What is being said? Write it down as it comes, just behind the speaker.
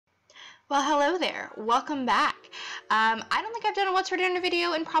Well, hello there. Welcome back. I don't think I've done a what's for dinner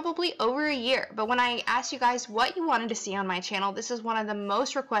video in probably over a year, but when I asked you guys what you wanted to see on my channel, this is one of the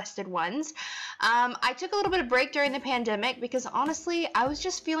most requested ones. I took a little bit of break during the pandemic because honestly, I was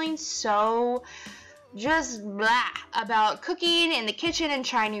just feeling so just blah about cooking in the kitchen and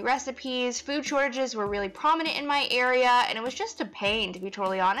trying new recipes. Food shortages were really prominent in my area, and it was just a pain, to be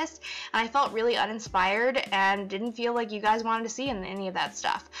totally honest, and I felt really uninspired and didn't feel like you guys wanted to see any of that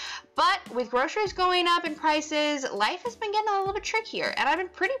stuff. But with groceries going up in prices, life has been getting a little bit trickier, and I've been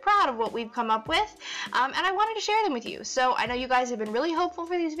pretty proud of what we've come up with, and I wanted to share them with you. So I know you guys have been really hopeful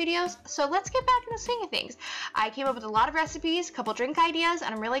for these videos, so let's get back in the swing of things. I came up with a lot of recipes, a couple drink ideas,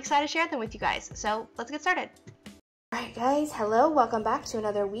 and I'm really excited to share them with you guys. So let's get started. Alright guys, hello, welcome back to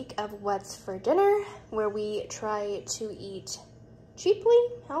another week of What's for Dinner, where we try to eat cheaply,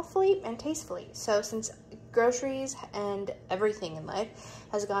 healthfully, and tastefully. So since groceries and everything in life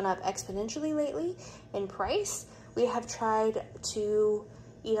has gone up exponentially lately in price, we have tried to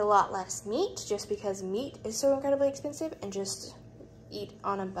eat a lot less meat just because meat is so incredibly expensive and just eat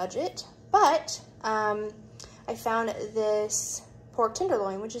on a budget. But I found this pork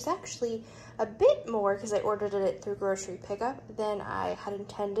tenderloin, which is actually a bit more because I ordered it through grocery pickup than I had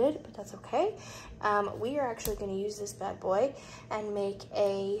intended, but that's okay. We are actually going to use this bad boy and make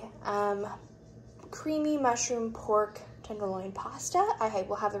a creamy mushroom pork tenderloin pasta. I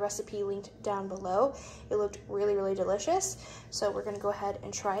will have the recipe linked down below. It looked really, really delicious, so we're going to go ahead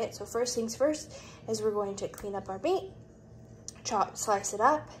and try it. So first things first is we're going to clean up our meat, slice it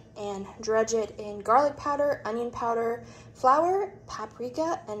up, and dredge it in garlic powder, onion powder, flour,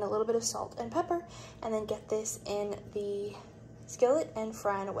 paprika, and a little bit of salt and pepper, and then get this in the skillet and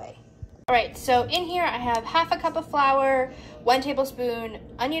frying away. Alright, so in here I have half a cup of flour, 1 tablespoon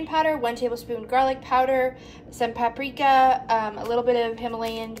onion powder, 1 tablespoon garlic powder, some paprika, a little bit of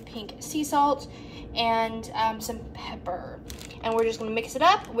Himalayan pink sea salt, and some pepper. And we're just going to mix it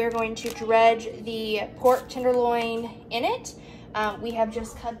up. We're going to dredge the pork tenderloin in it. We have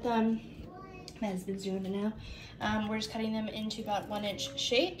just cut them, my husband's doing it now. We're just cutting them into about 1-inch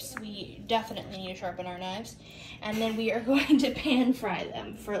shapes. We definitely need to sharpen our knives. And then we are going to pan fry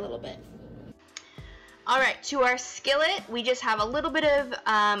them for a little bit. Alright, to our skillet, we just have a little bit of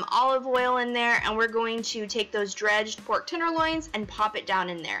olive oil in there, and we're going to take those dredged pork tenderloins and pop it down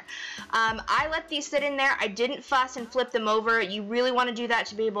in there. I let these sit in there. I didn't fuss and flip them over. You really want to do that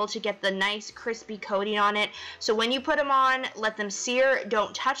to be able to get the nice crispy coating on it. So when you put them on, let them sear.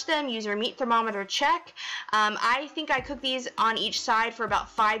 Don't touch them. Use your meat thermometer check. I think I cooked these on each side for about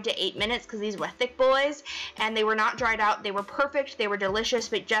 5 to 8 minutes because these were thick boys, and they were not dried out. They were perfect. They were delicious,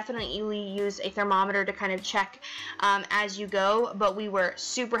 but definitely use a thermometer to kind of check as you go. But we were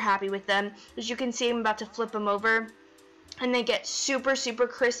super happy with them. As you can see, I'm about to flip them over, and they get super, super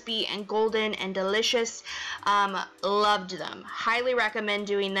crispy and golden and delicious. Loved them. Highly recommend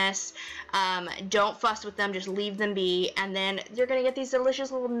doing this. Don't fuss with them, just leave them be, and then you're gonna get these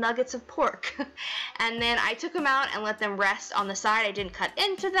delicious little nuggets of pork. And then I took them out and let them rest on the side. I didn't cut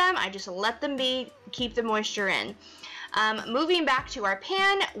into them. I just let them be, keep the moisture in. Moving back to our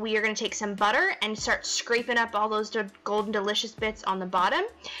pan, we are going to take some butter and start scraping up all those golden delicious bits on the bottom,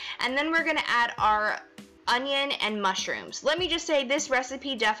 and then we're going to add our onion and mushrooms. Let me just say, this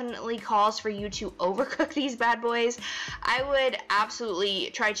recipe definitely calls for you to overcook these bad boys. I would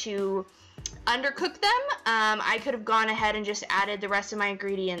absolutely try to undercook them. I could have gone ahead and just added the rest of my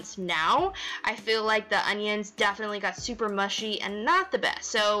ingredients now. I feel like the onions definitely got super mushy and not the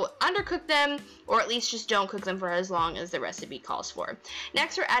best. So undercook them, or at least just don't cook them for as long as the recipe calls for.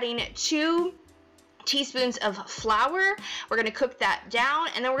 Next, we're adding 2 teaspoons of flour. We're going to cook that down,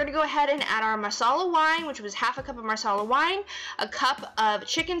 and then we're going to go ahead and add our masala wine, which was half a cup of masala wine, a cup of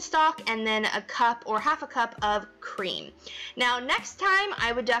chicken stock, and then a cup or half a cup of cream. Now next time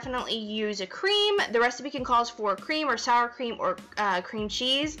I would definitely use a cream. The recipe can call for cream or sour cream or cream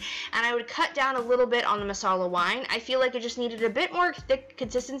cheese, and I would cut down a little bit on the masala wine. I feel like it just needed a bit more thick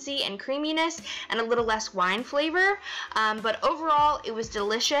consistency and creaminess and a little less wine flavor, but overall it was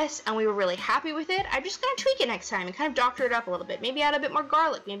delicious and we were really happy with it. I'm just going to tweak it next time and kind of doctor it up a little bit. Maybe add a bit more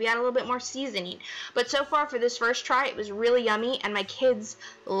garlic, maybe add a little bit more seasoning. But so far for this first try, it was really yummy, and my kids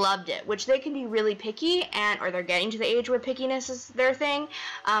loved it, which they can be really picky, or they're getting to the age where pickiness is their thing.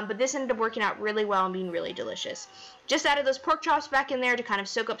 But this ended up working out really well and being really delicious. Just added those pork chops back in there to kind of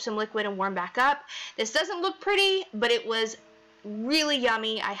soak up some liquid and warm back up. This doesn't look pretty, but it was really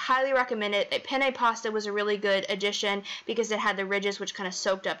yummy. I highly recommend it. That penne pasta was a really good addition because it had the ridges which kind of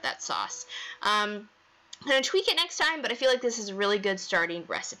soaked up that sauce. I'm going to tweak it next time, but I feel like this is a really good starting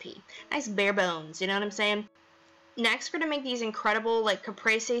recipe. Nice bare bones, you know what I'm saying? Next, we're gonna make these incredible like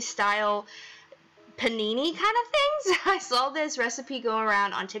caprese style panini kind of things. I saw this recipe go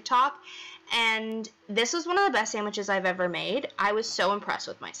around on TikTok, and this was one of the best sandwiches I've ever made. I was so impressed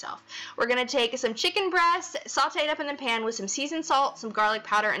with myself. We're gonna take some chicken breast, saute it up in the pan with some seasoned salt, some garlic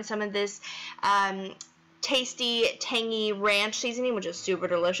powder, and some of this tasty, tangy ranch seasoning, which is super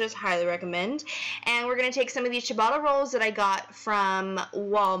delicious. Highly recommend. And we're going to take some of these ciabatta rolls that I got from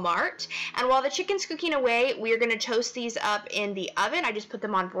Walmart. And while the chicken's cooking away, we are going to toast these up in the oven. I just put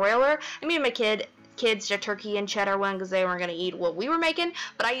them on broiler. I made my kids a turkey and cheddar one because they weren't going to eat what we were making,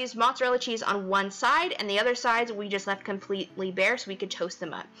 but I used mozzarella cheese on one side, and the other sides we just left completely bare so we could toast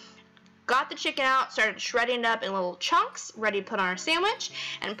them up. Got the chicken out, started shredding it up in little chunks, ready to put on our sandwich,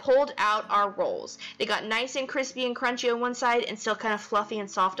 and pulled out our rolls. They got nice and crispy and crunchy on one side and still kind of fluffy and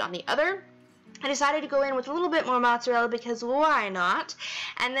soft on the other. I decided to go in with a little bit more mozzarella because why not?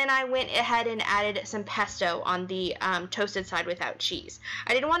 And then I went ahead and added some pesto on the toasted side without cheese.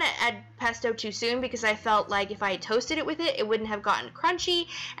 I didn't want to add pesto too soon because I felt like if I had toasted it with it, it wouldn't have gotten crunchy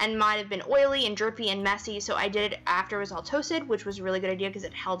and might have been oily and drippy and messy. So I did it after it was all toasted, which was a really good idea because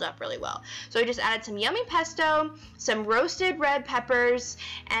it held up really well. So I just added some yummy pesto, some roasted red peppers,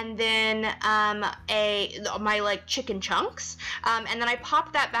 and then my like chicken chunks. And then I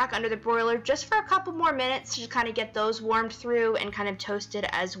popped that back under the broiler just for a couple more minutes to kind of get those warmed through and kind of toasted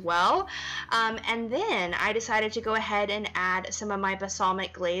as well. And then I decided to go ahead and add some of my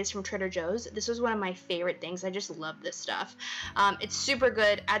balsamic glaze from Trader Joe's. This was one of my favorite things. I just love this stuff. It's super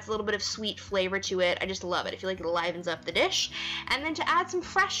good, adds a little bit of sweet flavor to it. I just love it. I feel like it livens up the dish. And then to add some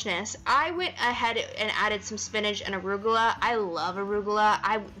freshness, I went ahead and added some spinach and arugula. I love arugula.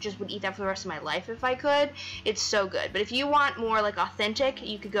 I just would eat that for the rest of my life if I could. It's so good. But if you want more like authentic,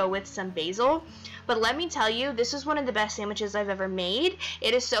 you could go with some basil. But let me tell you, this is one of the best sandwiches I've ever made.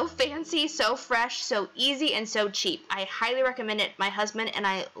 It is so fancy, so fresh, so easy, and so cheap. I highly recommend it. My husband and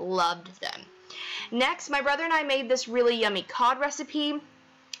I loved them. Next, my brother and I made this really yummy cod recipe.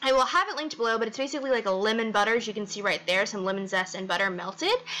 I will have it linked below, but it's basically like a lemon butter, as you can see right there, some lemon zest and butter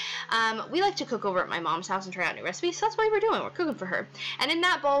melted. We like to cook over at my mom's house and try out new recipes, so that's what we're doing. We're cooking for her. And in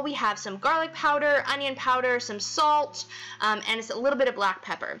that bowl, we have some garlic powder, onion powder, some salt, and it's a little bit of black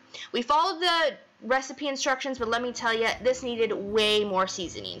pepper. We followed the recipe instructions, but let me tell you, this needed way more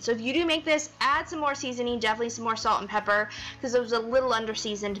seasoning. So if you do make this, add some more seasoning, definitely some more salt and pepper, because it was a little under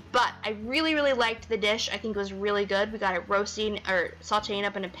seasoned, but I really liked the dish. I think it was really good. We got it roasting or sauteing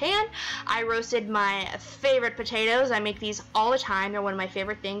up in a pan. I roasted my favorite potatoes. I make these all the time. They're one of my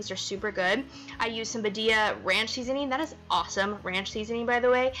favorite things. They're super good. I used some Badia ranch seasoning. That is awesome ranch seasoning, by the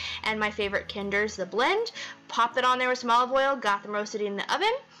way, and my favorite Kinder's the blend. Popped it on there with some olive oil, got them roasted in the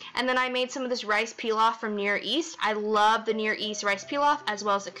oven, and then I made some of this rice pilaf from Near East. I love the Near East rice pilaf as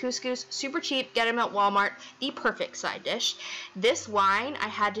well as the couscous. Super cheap, get them at Walmart, the perfect side dish. This wine I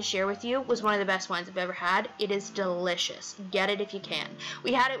had to share with you was one of the best wines I've ever had. It is delicious. Get it if you can.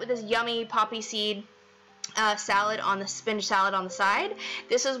 We had it with this yummy poppy seed salad on the spinach salad on the side.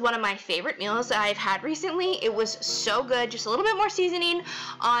 This is one of my favorite meals that I've had recently. It was so good. Just a little bit more seasoning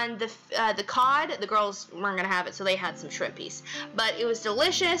on the cod. The girls weren't gonna have it, so they had some shrimp piece, but it was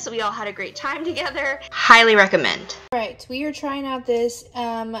delicious. We all had a great time together. Highly recommend. All right, we are trying out this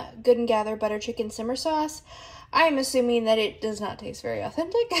Good and Gather butter chicken simmer sauce. I'm assuming that it does not taste very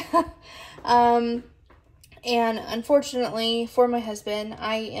authentic. And unfortunately for my husband,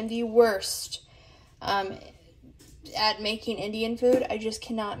 I am the worst at making Indian food. I just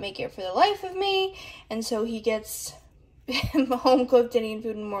cannot make it for the life of me, and so he gets home-cooked Indian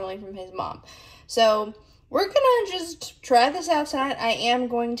food normally from his mom. So we're gonna just try this out tonight. I am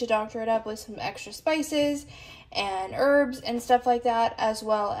going to doctor it up with some extra spices and herbs and stuff like that, as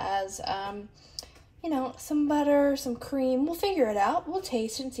well as you know, some butter, some cream. We'll figure it out. We'll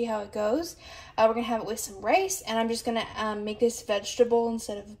taste it and see how it goes. We're going to have it with some rice, and I'm just going to make this vegetable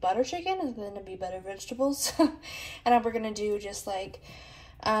instead of butter chicken, and then it'll be butter vegetables. And we're going to do just like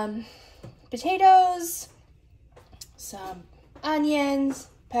potatoes, some onions,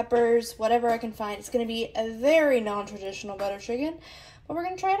 peppers, whatever I can find. It's going to be a very non-traditional butter chicken, but we're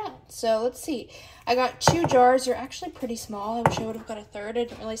going to try it out. So let's see. I got 2 jars. They're actually pretty small. I wish I would have got a third. I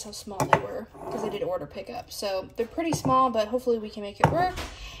didn't realize how small they were because I did order pickup. So they're pretty small, but hopefully we can make it work.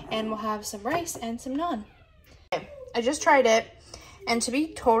 And we'll have some rice and some naan. Okay, I just tried it, and to be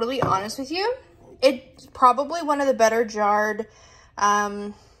totally honest with you, it's probably one of the better jarred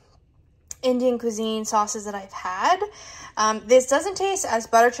Indian cuisine sauces that I've had. This doesn't taste as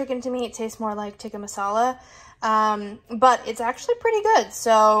butter chicken to me. It tastes more like tikka masala. But it's actually pretty good.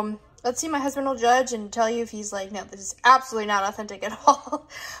 So let's see, my husband will judge and tell you if he's like, no, this is absolutely not authentic at all.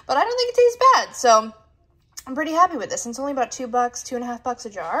 But I don't think it tastes bad. So I'm pretty happy with this. It's only about $2, $2.50 a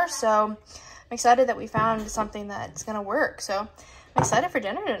jar. So I'm excited that we found something that's gonna work. So I'm excited for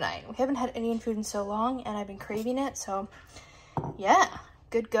dinner tonight. We haven't had Indian food in so long and I've been craving it. So yeah,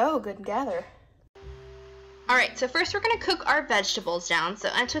 good go, good gather. Alright, so first we're going to cook our vegetables down. So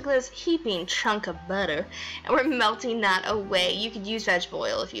I took this heaping chunk of butter and we're melting that away. You could use vegetable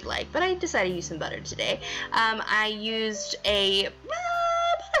oil if you'd like, but I decided to use some butter today. I used a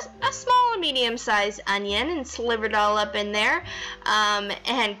small medium-sized onion and slivered it all up in there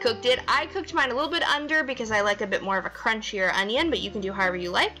and cooked it. I cooked mine a little bit under because I like a bit more of a crunchier onion, but you can do however you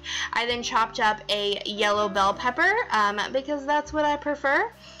like. I then chopped up a yellow bell pepper because that's what I prefer.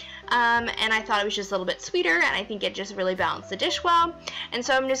 And I thought it was just a little bit sweeter, and I think it just really balanced the dish well. And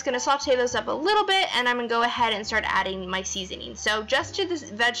so I'm just going to saute those up a little bit, and I'm going to go ahead and start adding my seasoning. So just to the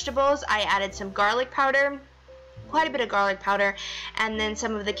vegetables, I added some garlic powder, quite a bit of garlic powder, and then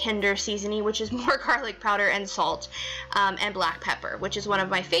some of the Kinder seasoning, which is more garlic powder and salt, and black pepper, which is one of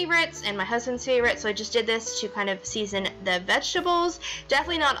my favorites and my husband's favorite. So I just did this to kind of season the vegetables.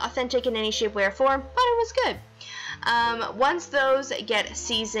 Definitely not authentic in any shape, way, or form, but it was good. Once those get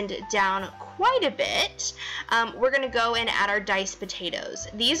seasoned down quite a bit, we're going to go and add our diced potatoes.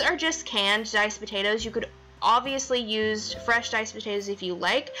 These are just canned diced potatoes. You could obviously use fresh diced potatoes if you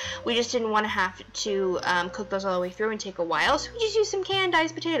like. We just didn't want to have to cook those all the way through and take a while, so we just used some canned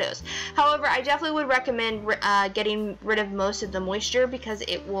diced potatoes. However, I definitely would recommend getting rid of most of the moisture because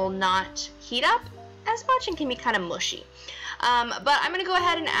it will not heat up as much and can be kind of mushy. But I'm going to go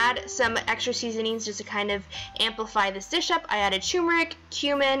ahead and add some extra seasonings just to kind of amplify this dish up. I added turmeric,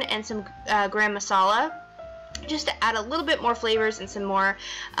 cumin, and some garam masala, just to add a little bit more flavors and some more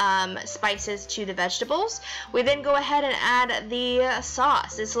spices to the vegetables. We then go ahead and add the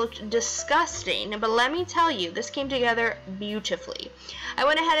sauce. This looked disgusting, but let me tell you, this came together beautifully. I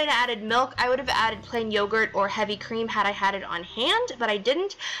went ahead and added milk. I would have added plain yogurt or heavy cream had I had it on hand, but I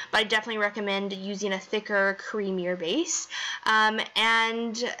didn't. But I definitely recommend using a thicker, creamier base.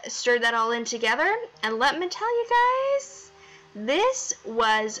 And stir that all in together. And let me tell you guys, this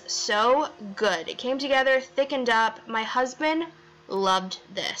was so good. It came together, thickened up. My husband loved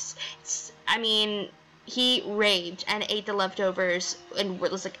this. I mean, he raved and ate the leftovers and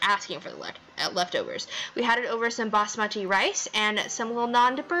was like asking for the leftovers. We had it over some basmati rice and some little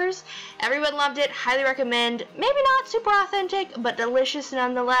non-dippers. Everyone loved it. Highly recommend. Maybe not super authentic, but delicious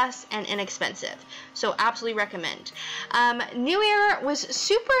nonetheless and inexpensive. So absolutely recommend. New Year was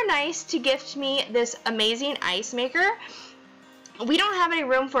super nice to gift me this amazing ice maker. We don't have any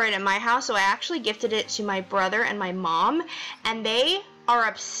room for it in my house, so I actually gifted it to my brother and my mom, and they are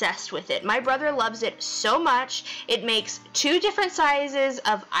obsessed with it. My brother loves it so much. It makes 2 different sizes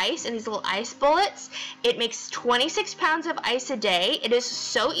of ice in these little ice bullets. It makes 26 pounds of ice a day. It is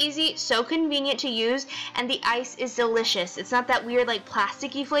so easy, so convenient to use, and the ice is delicious. It's not that weird like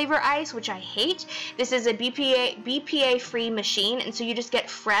plasticky flavor ice, which I hate. This is a BPA free machine, and so you just get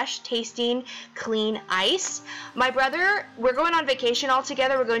fresh tasting clean ice. My brother, we're going on vacation all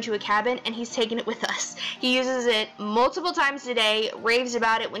together. We're going to a cabin, and he's taking it with us. He uses it multiple times a day, raves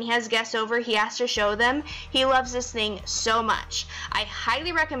about it. When he has guests over, he has to show them. He loves this thing so much. I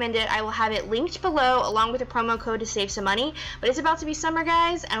highly recommend it. I will have it linked below along with a promo code to save some money. But it's about to be summer,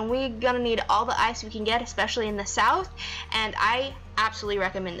 guys, and we're gonna need all the ice we can get, especially in the south, and I absolutely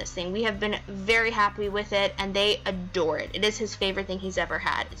recommend this thing. We have been very happy with it, and they adore it. It is his favorite thing he's ever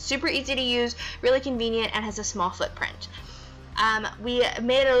had. It's super easy to use, really convenient, and has a small footprint. We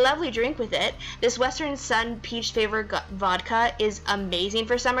made a lovely drink with it. This Western Sun Peach Flavored Vodka is amazing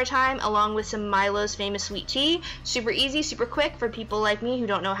for summertime, along with some Milo's Famous Sweet Tea. Super easy, super quick for people like me who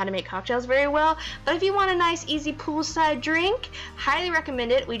don't know how to make cocktails very well. But if you want a nice, easy poolside drink, highly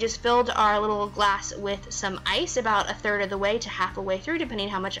recommend it. We just filled our little glass with some ice about 1/3 of the way to half a way through, depending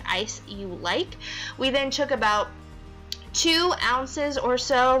how much ice you like. We then took about 2 ounces or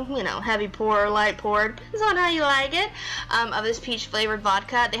so, you know, heavy pour or light poured, depends on how you like it, of this peach flavored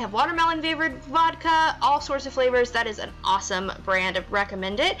vodka. They have watermelon flavored vodka, all sorts of flavors. That is an awesome brand.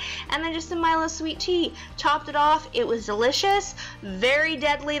 Recommend it. And then just some Milo sweet tea. Topped it off. It was delicious. Very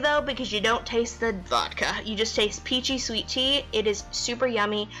deadly though, because you don't taste the vodka. You just taste peachy sweet tea. It is super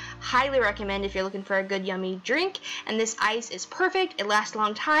yummy. Highly recommend if you're looking for a good yummy drink. And this ice is perfect. It lasts a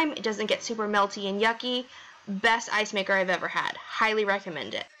long time. It doesn't get super melty and yucky. Best ice maker I've ever had. Highly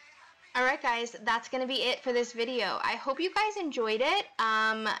recommend it. Alright guys, that's going to be it for this video. I hope you guys enjoyed it.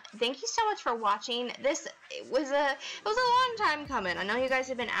 Thank you so much for watching. It was a long time coming. I know you guys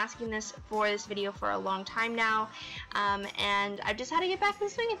have been asking for this video for a long time now, and I've just had to get back to the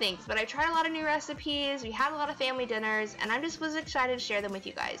swing of things. But I tried a lot of new recipes, we had a lot of family dinners, and I just was excited to share them with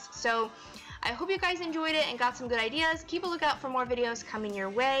you guys. So I hope you guys enjoyed it and got some good ideas. Keep a lookout for more videos coming your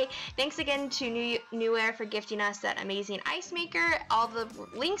way. Thanks again to New Air for gifting us that amazing ice maker. All the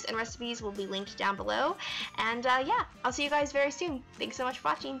links and recipes will be linked down below. And yeah, I'll see you guys very soon. Thanks so much for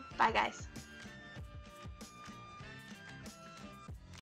watching. Bye guys.